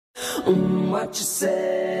What you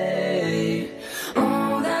say?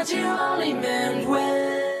 That you only meant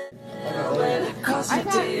when cause you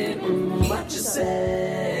did. What you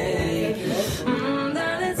say?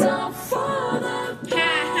 That it's all for the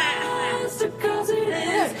past because it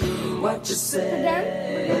is. What you say? That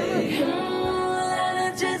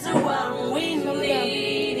it's just what we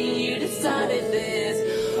need. You decided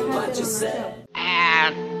this. What you say?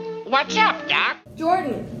 What's up, Doc?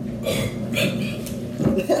 Jordan.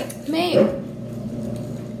 Maeve.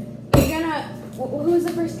 We're gonna. Who was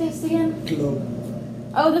the first guest again? Globe.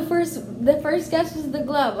 Oh, the first guest was the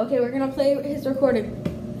Glove. Okay, we're gonna play his recording.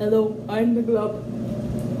 Hello, I'm the Glove.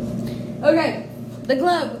 Okay, the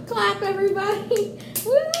Glove. Clap, everybody.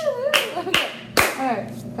 Woo! Okay. All right.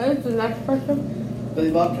 Who's the next person?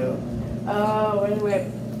 Billy Bob Joe. Oh, wait.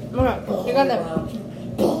 Okay, you got that.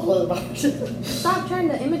 Billy Bob Joe. Stop trying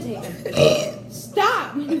to imitate him.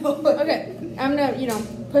 Stop! Okay, I'm gonna,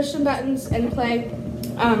 push some buttons and play,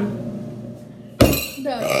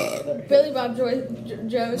 the Billy Bob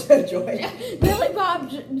Joe's Joy. Billy Bob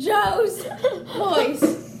Joe's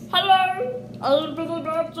voice. Hello, I'm Billy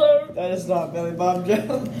Bob Joe. That is not Billy Bob Joe.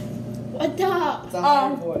 What the? It's a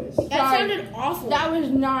higher voice. That sounded awful. That was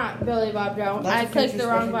not Billy Bob Joe. That's I a clicked the future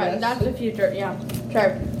wrong special button. guest. That's the future. Yeah,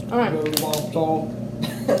 sure. All right. Billy Bob Joe.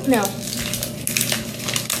 No.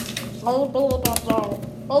 Oh, Billy Bob Joe.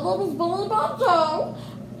 Oh, that was Billy Bob Joe.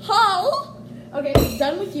 How? Okay,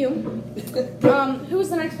 done with you. Who was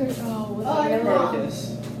the next person? Oh,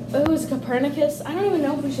 Copernicus. Who was Copernicus? I don't even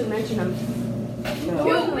know if we should mention him. No.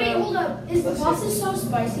 Yo, wait, hold up. Is the Let's pasta so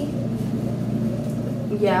spicy?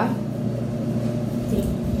 Yeah.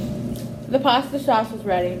 The pasta sauce is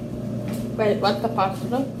ready. Wait, what's the pasta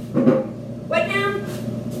sauce? What now?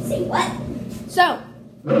 Say what? So,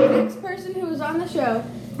 the next person who was on the show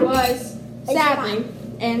was Sadly,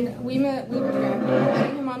 and we regret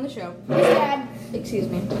having him on the show. Dad. Excuse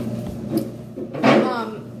me.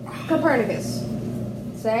 Copernicus.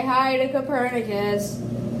 Say hi to Copernicus.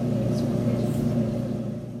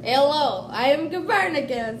 Hello, I am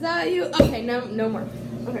Copernicus. How are you? Okay, no more.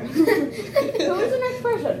 Okay. Who was the next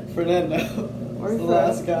person? Fernando. Where's the Fred?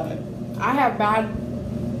 last guy. I have bad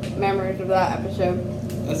memories of that episode.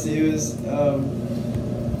 Let's see, it was,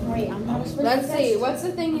 Wait, I'm not a special Let's guest. see, what's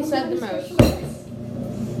the thing he said the most?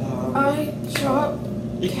 I chop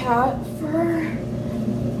cat fur.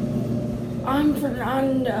 I'm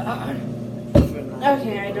Fernanda.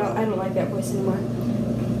 Okay, I don't like that voice anymore.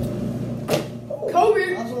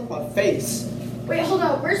 Kobe. That's with my face. Wait, hold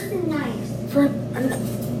up. Where's the knife?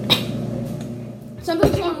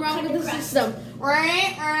 Something's going wrong with the system.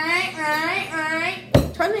 Right.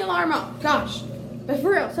 Turn the alarm off. Gosh. But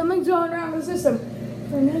for real, something's going wrong with the system.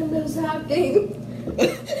 Fernando's hacking.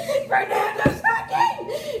 Fernando's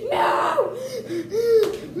hacking! No!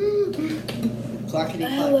 Clackety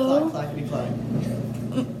clack, Hello? clack, clackety clack.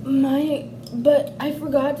 But I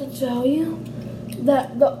forgot to tell you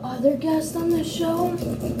that the other guest on the show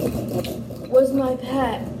was my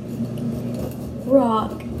pet,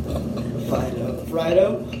 Rock.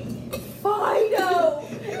 Frido? Fido!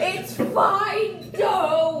 It's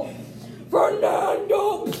Fido!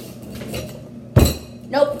 Fernando!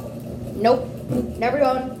 Nope. Never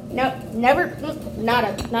going. Nope. Never. Not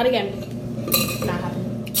again. Not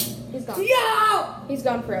happening. He's gone. Yo! He's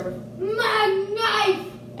gone forever. My knife!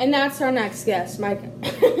 And that's our next guest, Mike.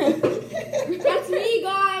 That's me,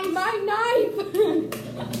 guys! My knife!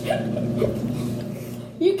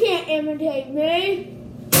 You can't imitate me!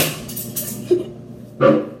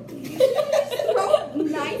 Throw a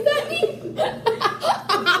knife at me?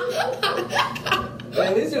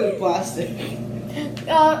 At least it was plastic.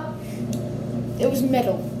 It was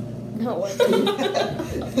metal. No, it wasn't.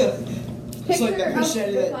 It's like that Picture of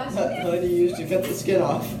machete the that plastic. Honey used to cut the skin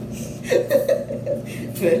off.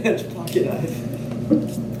 Then it's a pocket knife.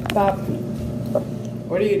 Bob,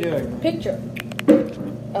 What are you doing? picture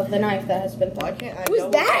of the knife that has been Why can't I Who's know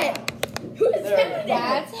that? Who's There. that?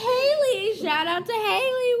 That's Haley. Shout out to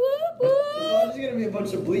Haley. Whoop Well, whoop. there's gonna be a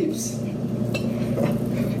bunch of bleeps.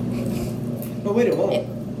 No, wait, it won't.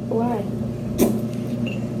 Why?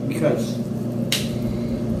 Because.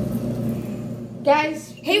 Guys,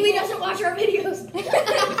 Haley doesn't watch our videos.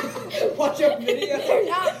 Watch our video. they're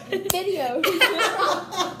not videos.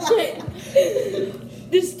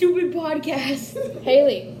 This stupid podcast.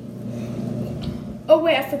 Haley. Oh,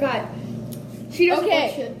 wait, I forgot. She doesn't watch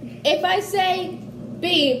Okay. it. If I say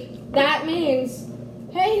beep, that means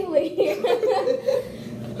Haley.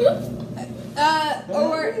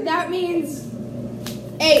 Or that means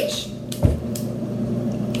H.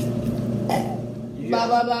 Blah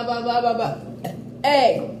blah blah blah blah blah blah.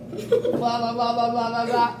 A. Blah blah blah blah blah blah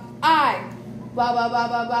blah. I. Blah, blah, blah,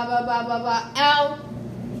 blah, blah, blah, blah, blah, blah. L.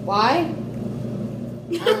 Y.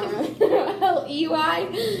 L-E-Y.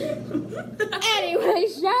 Anyway,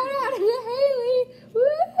 shout out to Haley.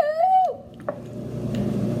 Woohoo!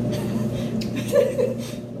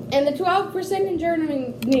 And the 12% in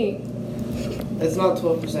Germany. It's not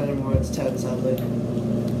 12% anymore, it's 10 sadly.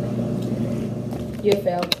 You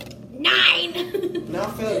failed. 9.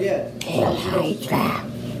 Not failed yet.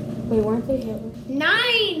 Wait, weren't they Hitler?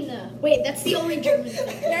 9. Wait, that's the only German.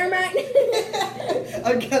 Never mind.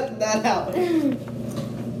 I'm cutting that out.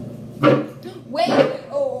 Wait.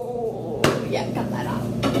 Oh, yeah, cut that out.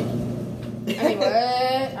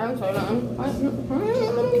 Anyway, I'm sorry. I'm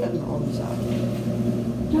cutting all this out.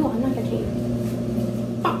 No, I'm not gonna take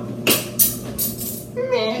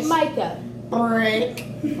it. Micah. Break.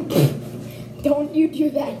 Don't you do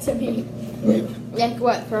that to me. Like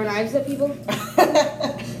what? Throw knives at people?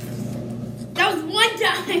 That was one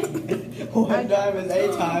time. One time is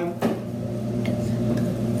a time.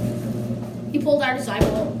 He pulled out his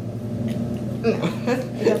eyeball.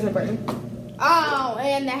 It doesn't burn. Oh,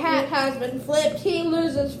 and the hat has been flipped. He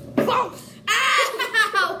loses. Oh!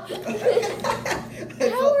 Ow!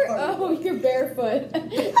 Oh, you're barefoot. I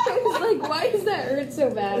was like, why does that hurt so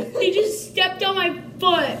bad? He just stepped on my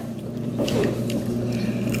foot.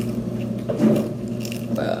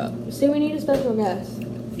 See, we need a special guest.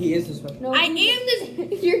 He is a special. No, I am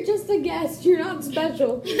this. You're just a guest. You're not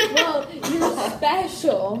special. Well, you're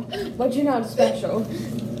special, but you're not special.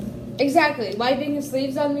 Exactly. Wiping his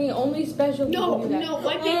sleeves on me, only special people do that. No,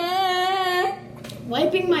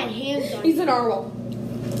 wiping my hands on. He's a narwhal.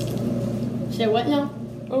 Say what now?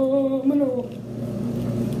 Oh, I'm a narwhal.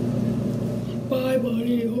 Bye,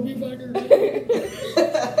 buddy. Hope you find her.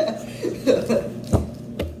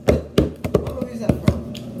 What movie is that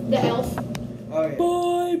from? The elf. Oh yeah.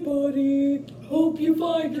 Bye, buddy. Hope you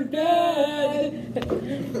find your dad.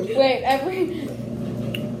 Wait,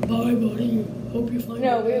 Bye, buddy. Hope you find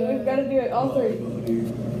No, we've got to do it all three.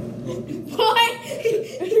 What?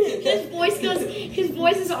 His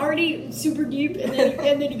voice is already super deep,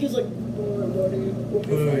 and then he goes like, "Bye, buddy. Hope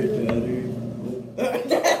you find your Daddy.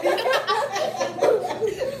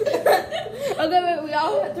 Okay, wait, we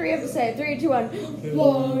all three have to say it. 3, 2, 1.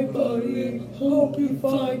 Bye, buddy. Hope you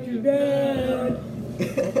find your dad.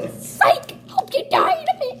 Psych! Hope you died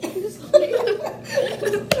of it.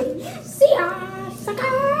 See ya,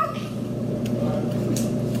 sucker.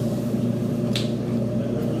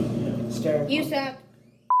 Scared. You suck.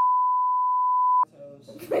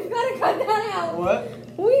 We've got to cut that out. What?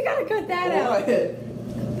 We got to cut that out. What?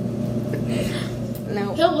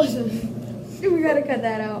 No. He'll listen. We got to cut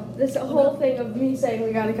that out. This whole thing of me saying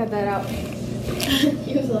we got to cut that out.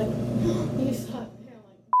 He was like, you suck.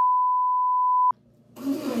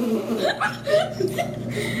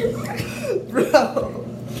 Bro.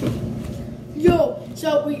 Yo,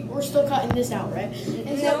 so we're still cutting this out, right?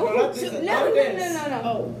 And so, No. no.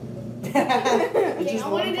 Oh. Okay, I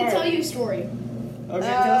wanted to tell you a story. Okay,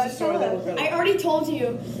 tell us a story that we're I gonna. already told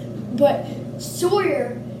you, but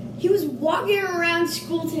Sawyer, he was walking around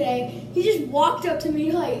school today. He just walked up to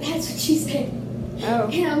me like, that's what she said. Oh.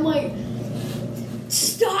 And I'm like,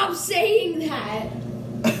 stop saying that.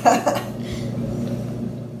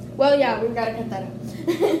 Well, yeah, we've got to cut that out.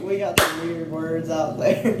 We got some weird words out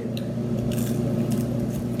there.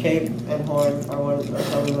 Cape and horn are one of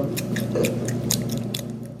them.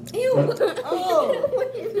 Ew. Oh,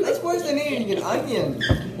 that's worse than eating an onion.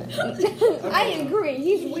 I agree.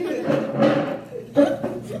 He's weird.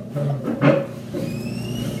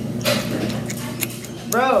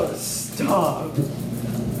 Bro, stop.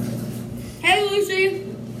 Hey, Lucy.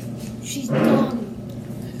 She's dumb.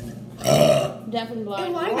 Deaf and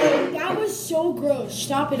blind. Elijah, that was so gross.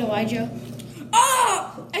 Stop it, Elijah.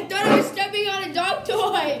 Oh! I thought I was stepping on a dog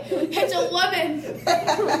toy. It's a lemon.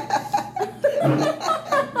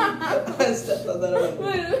 I stepped on that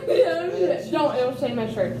onion. Don't, it'll stain my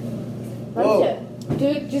shirt. Whoa. Let it.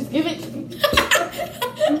 Dude, just give it to me.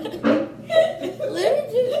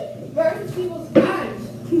 Literally just burns people's eyes.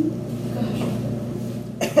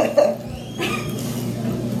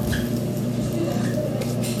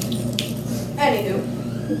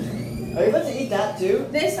 Anywho, Are you about to eat that too?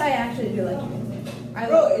 this I actually do like. I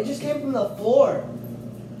Bro, it just came from the floor.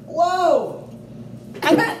 Whoa!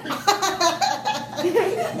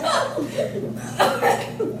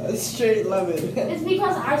 A straight lemon. It's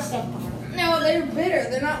because I stepped on her. No, they're bitter.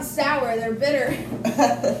 They're not sour. They're bitter.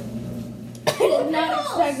 I did not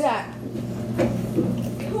expect that.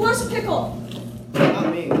 Who wants a pickle?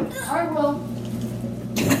 Not me. I will.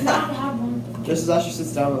 Not have one. Just as Asher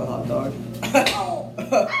sits down with a hot dog.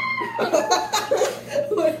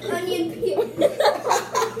 onion peel.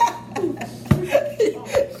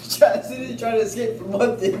 He's trying to escape from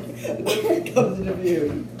one thing, and then it comes into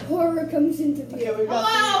view. Horror comes into view. Okay,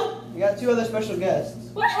 we got two other special guests.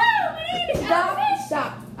 Woohoo! My name is Elvis.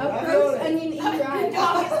 Stop. I'm Up doing comes it. onion, eat dry.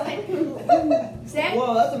 Stand.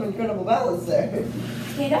 Whoa, that's some incredible balance there.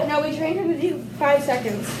 Stand up. No, we trained her to do 5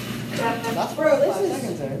 seconds. That's Bro, this 5 is-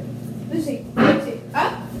 seconds there. Lucy,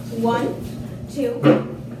 up. 1, 2.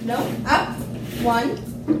 No, up.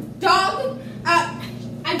 1. Dog. Up.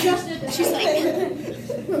 I just did this. She's like,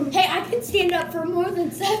 hey, I can stand up for more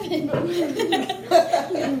than 7.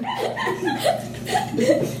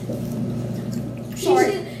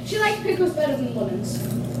 Sorry. She likes pickles better than lemons.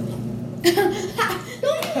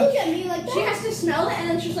 Don't look at me like that. She has to smell it and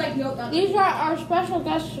then she's like, nope, not. These are our special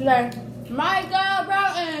guests today. Michael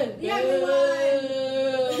Broughton. The other one.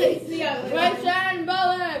 The other one. Grayson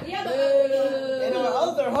Bullock. The other one. And our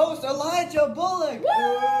other host, Elijah Bullock.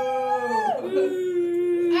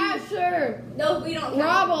 Asher. No, we don't.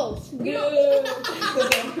 Robbles. We don't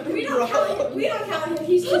count him. We don't count him.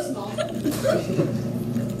 He's too small.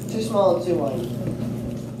 Too small and too wide.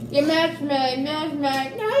 You match me. Now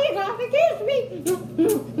you're going to kiss me.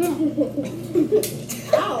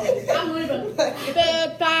 Ow! I'm leaving.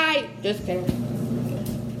 Big fight. Just kidding.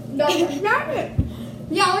 No, stop it.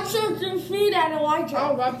 Yeah, let's show some food at Elijah.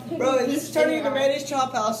 Oh, that's Bro, this is turning into Manny's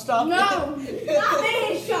Chop House. Stop No. Not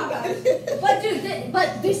Manny's shop. But dude,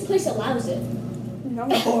 but this place allows it. No.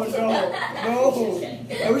 it. Oh, no.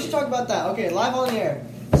 Hey, we should talk about that. Okay, live on the air.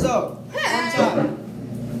 So, one time.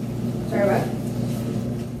 Sorry, what?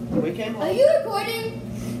 We came Are home. you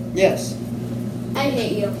recording? Yes. I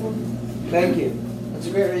hate you. Thank you. That's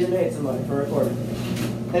a great reason to hate somebody for recording.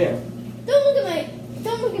 Anyway,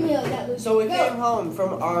 Don't look at me like that, Lucy. so we came home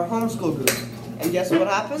from our homeschool group. And guess what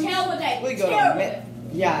happened? Terrible day. We go to Terrible.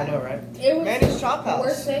 Yeah, I know, right? It was Manny's Chop the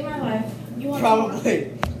worst House. day of my life. You want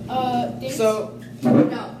Probably. Dates? So,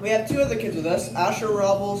 No. we have two other kids with us, Asher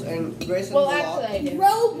Robbles and Grayson Well, Bullock. actually, I did.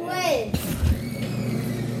 Robles.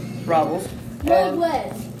 Robbles. And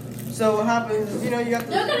Robles. so what happens is, you have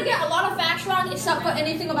They're to... gonna get a lot of facts wrong except for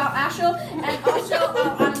anything about Ashel. And also,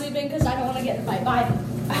 I'm leaving because I don't want to get in a fight. Bye.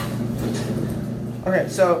 Okay,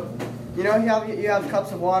 so, you have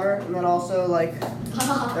cups of water, and then also, like,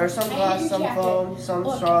 there are some I glass, hate your some jacket. foam, some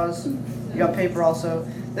Look. straws. You got paper also.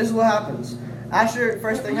 This is what happens. Asher,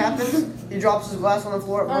 first thing happens, he drops his glass on the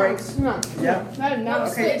floor, it breaks. No. Yeah. No.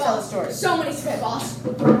 Okay, tell the story. So many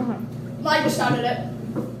spitballs. Mike started it.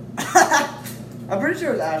 I'm pretty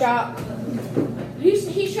sure it was Asher. Stop.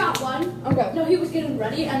 He shot one. Okay. No, he was getting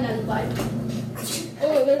ready and then like.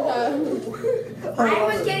 Oh, there's I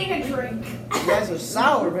was getting a drink. You guys are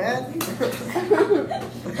sour, man.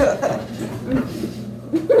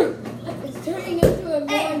 It's turning into a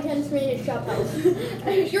more intense Manny's Chop House.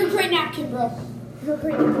 You're a great napkin, bro. You're a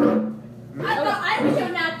great napkin. I thought I was your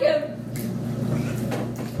napkin.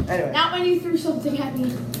 Anyway, Not when you threw something at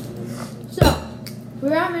me. So, we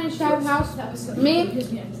were at Manny's Chop House. That was so Me,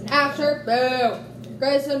 his name's napkin. Asher, boo.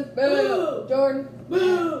 Grayson, boo. Jordan,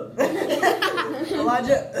 Boo.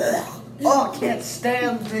 Elijah, oh, I can't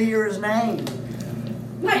stand to hear his name.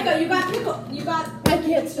 Michael, you got pickle. You got. I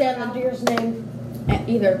can't stand the deer's name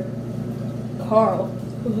either. Carl.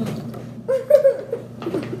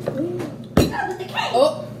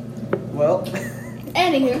 Oh. Well,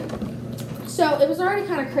 Anywho, so it was already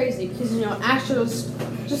kind of crazy because Asher was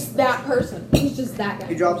just that person. He's just that guy.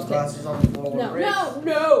 he drops glasses on the floor. No, breaks.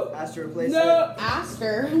 no, Has to replace no.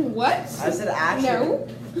 Asher. What? it. I said Asher. No.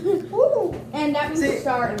 And that means See- a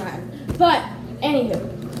star in my head. But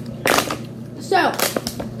anywho, so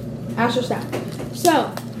Asher stop.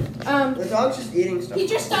 So, The dog's just eating stuff. He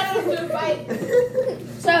just started a food fight.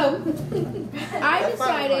 so I That's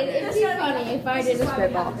fine, decided it'd be funny if I did a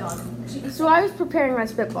spitball. So I was preparing my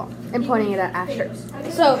spitball and pointing it at Asher.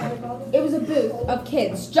 So it was a booth of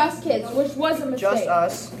kids, just kids, which was a mistake. Just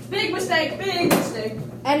us. Big mistake, big mistake.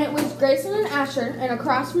 And it was Grayson and Asher, and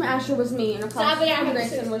across from Asher was me, and across Sadly, I from have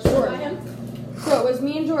Grayson was to Jordan. So it was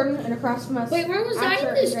me and Jordan, and across from us. Wait, where was I Asher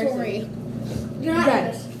in this and Grayson. story? You're not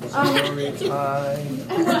Dead. in this. Story time.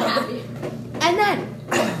 I'm not happy. And then,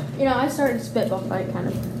 I started a spitball fight, kind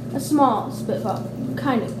of. A small spitball.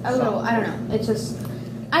 Kind of. A little, I don't know. It's just,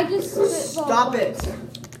 I just spitball. Stop it.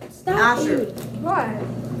 Stop, Asher. dude. Why?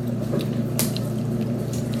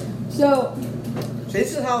 So,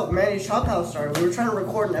 This is how Manny's Chop House started. We were trying to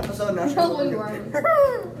record an episode and Asher No, was we recording.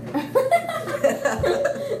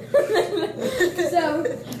 so,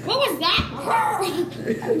 What was that?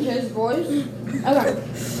 his voice. Okay.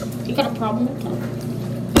 You got a problem with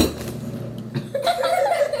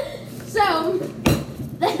So,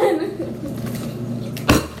 then,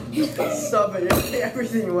 Stop it, you're getting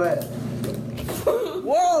everything wet.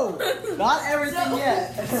 Whoa! Not everything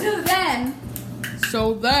yet. So then.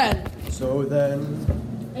 So then.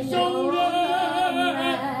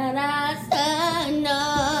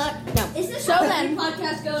 No. Is this So how then- the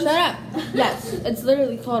podcast goes? Shut up. Yes, it's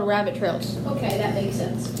literally called Rabbit Trails. Okay, that makes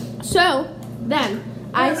sense. So then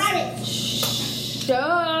I rabbit.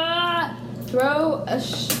 throw a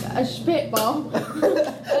spitball.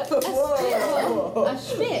 Whoa. A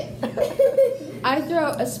spit. I throw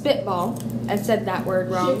a spitball. I said that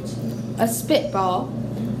word wrong. A spitball.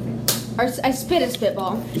 Or I spit a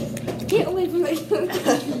spitball. Get away from me.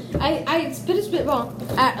 I spit a spitball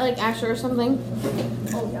at like Asher or something.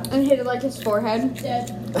 Oh yeah. And hit it like his forehead.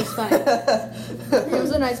 Dead. It's fine. It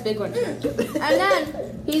was a nice big one. And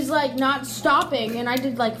then he's like not stopping, and I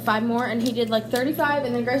did like 5 more, and he did like 35,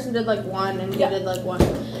 and then Grayson did like 1, and he did like 1.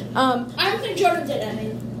 I don't think Jordan did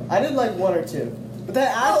any. I did like 1 or 2. But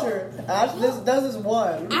then Asher does this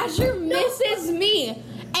one. Asher misses me,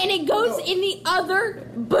 and it goes in the other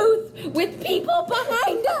booth with people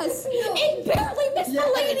behind us. It barely missed the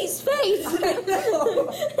lady's face. And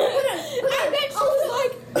then she was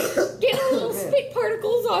like, getting little spit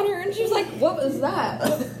particles on her, and she was like, "What was that?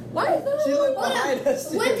 Why is that?" She's like behind us.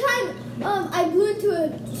 Too. One time, I blew into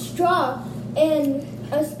a straw and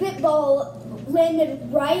a spitball landed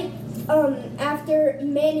right after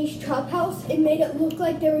Manny's chop house. It made it look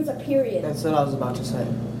like there was a period. That's what I was about to say.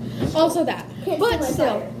 Also that. Can't But steal my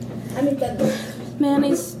still, fire. I mean, thunder.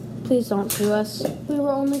 Manny's, please don't sue us. We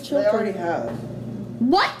were only They children. already have.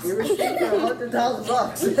 What? You were shooting for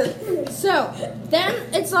 $100,000. So then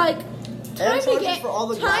it's like time And to charges get for all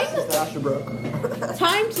the glasses that Asher broke.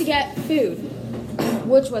 time to get food,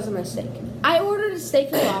 which was a mistake. I ordered a steak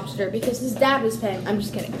and lobster because his dad was paying. I'm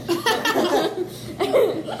just kidding.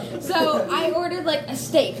 So I ordered like a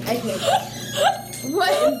steak, I think.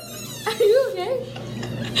 What? Are you okay?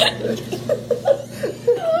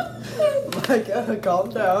 My God, calm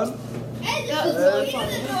down.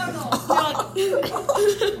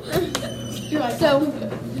 So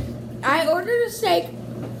I ordered a steak.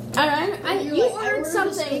 And you ordered ordered a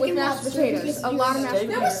something steak with and mashed lobster potatoes. because A lot of mashed Steak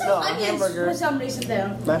potatoes. and no, hamburger. Somebody sit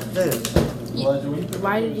down. Mashed potatoes.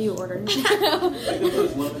 Why did you order?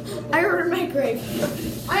 I ordered my grape.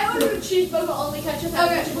 I ordered a cheeseburger, only ketchup and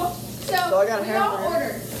Okay. vegetable. So I got a we all hamburger.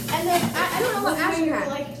 ordered. And then I don't know what Asher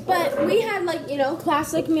had. But we had like,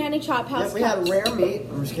 classic Manny Chop House. Yeah, we had cups. rare meat.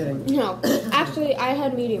 I'm just kidding. No, actually, I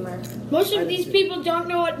had medium rare. Most of these people don't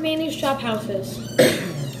know what Manny's Chop House is.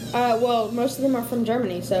 Well, most of them are from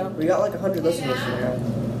Germany, so. We got like 100 listeners today.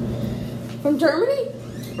 From Germany?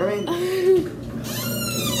 I mean,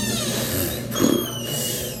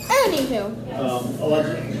 Anywho,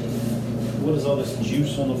 Alexa, what is all this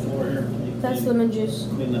juice on the floor here? that's lemon juice.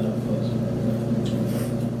 Clean that up, please.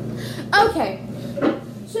 Okay,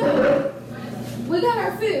 so we got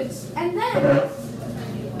our foods, and then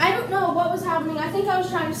I don't know what was happening. I think I was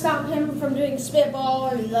trying to stop him from doing spitball,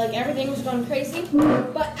 and like everything was going crazy.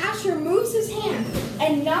 But Asher moves his hand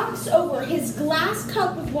and knocks over his glass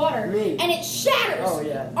cup of water, Me. and it shatters Oh,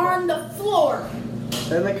 yeah. on the floor.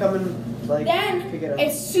 then they come and like Then pick it up.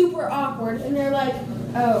 it's super awkward, and they're like,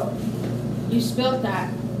 "Oh, you spilled that.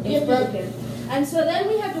 It's broken." And so then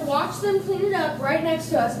we had to watch them clean it up right next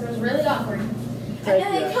to us, and it was really awkward. And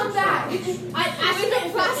then they come back. I made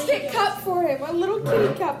a plastic cup for him, a little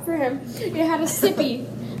kitty cup for him. It had a sippy.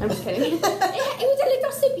 I'm just kidding. It was a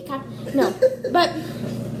little sippy cup. No, but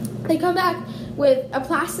they come back with a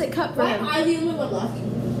plastic cup for him I the only one left.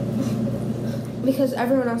 because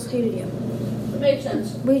everyone else hated you. It makes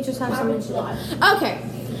sense. We just have something to do. Okay.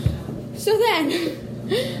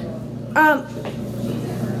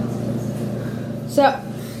 So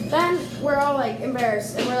then we're all like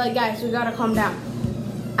embarrassed, and we're like, guys, we gotta calm down.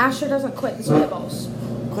 Asher doesn't quit the spitballs.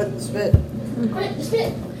 Quit the spit. Quit the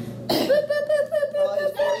spit.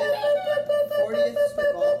 40th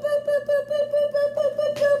spitball.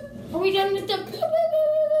 Are we done with the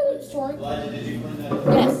story? Elijah, did you clean that up?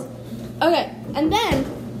 Yes. Okay, and then,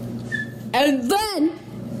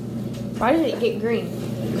 why did it get green?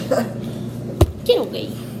 Get away.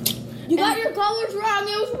 You got your colors wrong.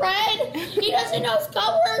 It was red. He doesn't know his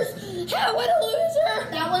colors. What a loser.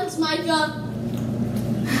 That one's Micah.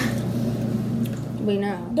 We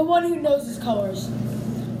know. The one who knows his colors.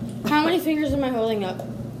 How many fingers am I holding up?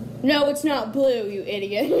 No, it's not blue, you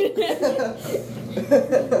idiot.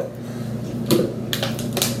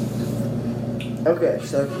 Okay,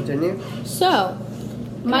 so continue. So,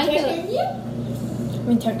 Micah. I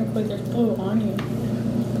mean, technically, there's blue on you.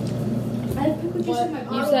 I have pepper juice in my You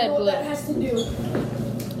bottle. said What blue. that has to do.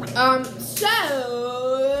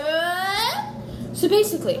 So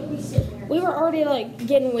basically, we were already like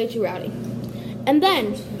getting way too rowdy. And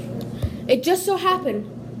then it just so happened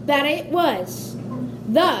that it was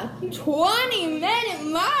the 20-minute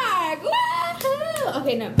mark. Woohoo!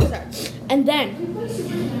 Okay, no, sorry. And then,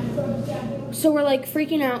 so we're like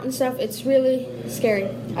freaking out and stuff. It's really scary.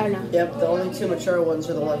 I don't know. Yep, the only two mature ones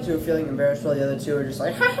are the ones who are feeling embarrassed, while the other two are just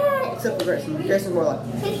like, ha ha, except for Grayson. Grayson's more like,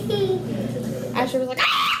 Asher was like,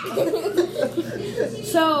 ah!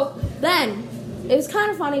 So then, it was kind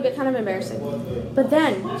of funny, but kind of embarrassing. But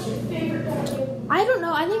then, I don't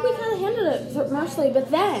know, I think we kind of handled it mostly, but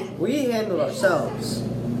then. we handled ourselves.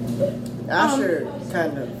 Asher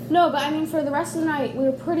kind of. No, but I mean, for the rest of the night, we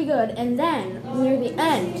were pretty good. And then, near the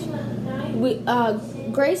end,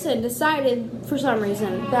 Grayson decided, for some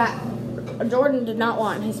reason, that Jordan did not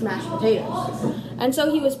want his mashed potatoes. And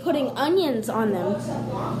so he was putting onions on them.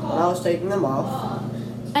 I was taking them off.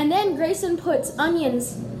 And then Grayson puts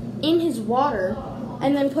onions in his water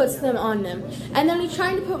and then puts them on them. And then he's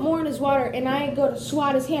trying to put more in his water, and I go to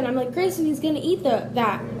swat his hand. I'm like, Grayson, he's going to eat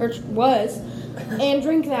that, or was, and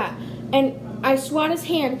drink that. And I swat his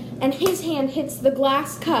hand, and his hand hits the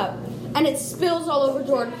glass cup, and it spills all over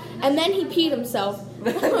Jordan. And then he peed himself.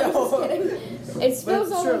 I'm just kidding. It spills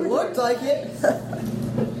But all sure over looked Jordan. like it.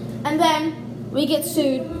 And then we get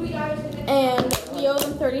sued, and we owe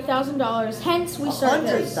them $30,000. Hence, we start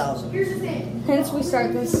this. 100,000. Hence, we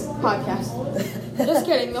start this podcast. Just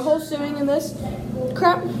kidding. The whole suing and this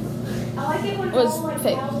crap was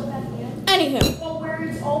fake. Anywho,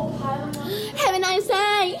 have a nice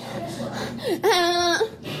day. Hey,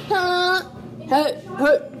 hey,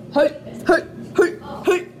 hey, hey, hey,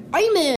 hey. I'm in.